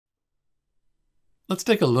Let's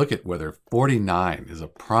take a look at whether 49 is a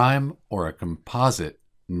prime or a composite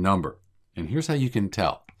number. And here's how you can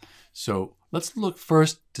tell. So let's look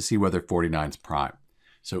first to see whether 49 is prime.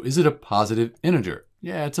 So is it a positive integer?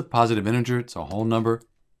 Yeah, it's a positive integer. It's a whole number.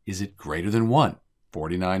 Is it greater than 1?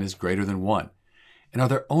 49 is greater than 1. And are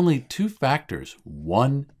there only two factors,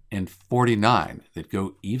 1 and 49, that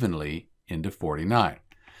go evenly into 49?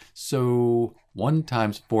 So 1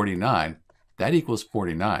 times 49, that equals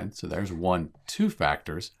 49. So there's 2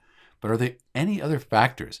 factors. But are there any other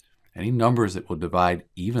factors, any numbers that will divide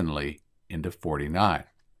evenly into 49?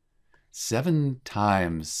 7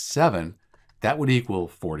 times 7, that would equal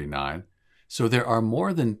 49. So there are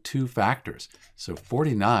more than 2 factors. So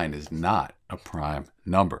 49 is not a prime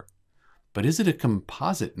number. But is it a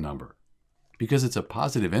composite number? Because it's a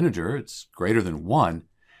positive integer, it's greater than 1,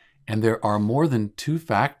 and there are more than 2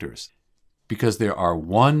 factors. Because there are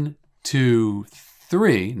 1, 2,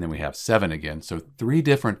 3, and then we have 7 again. So 3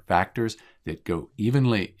 different factors that go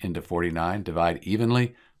evenly into 49, divide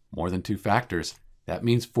evenly, more than 2 factors. That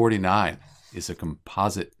means 49 is a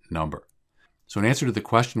composite number. So in answer to the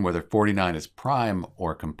question whether 49 is prime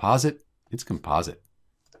or composite, it's composite.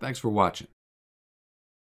 Thanks for watching.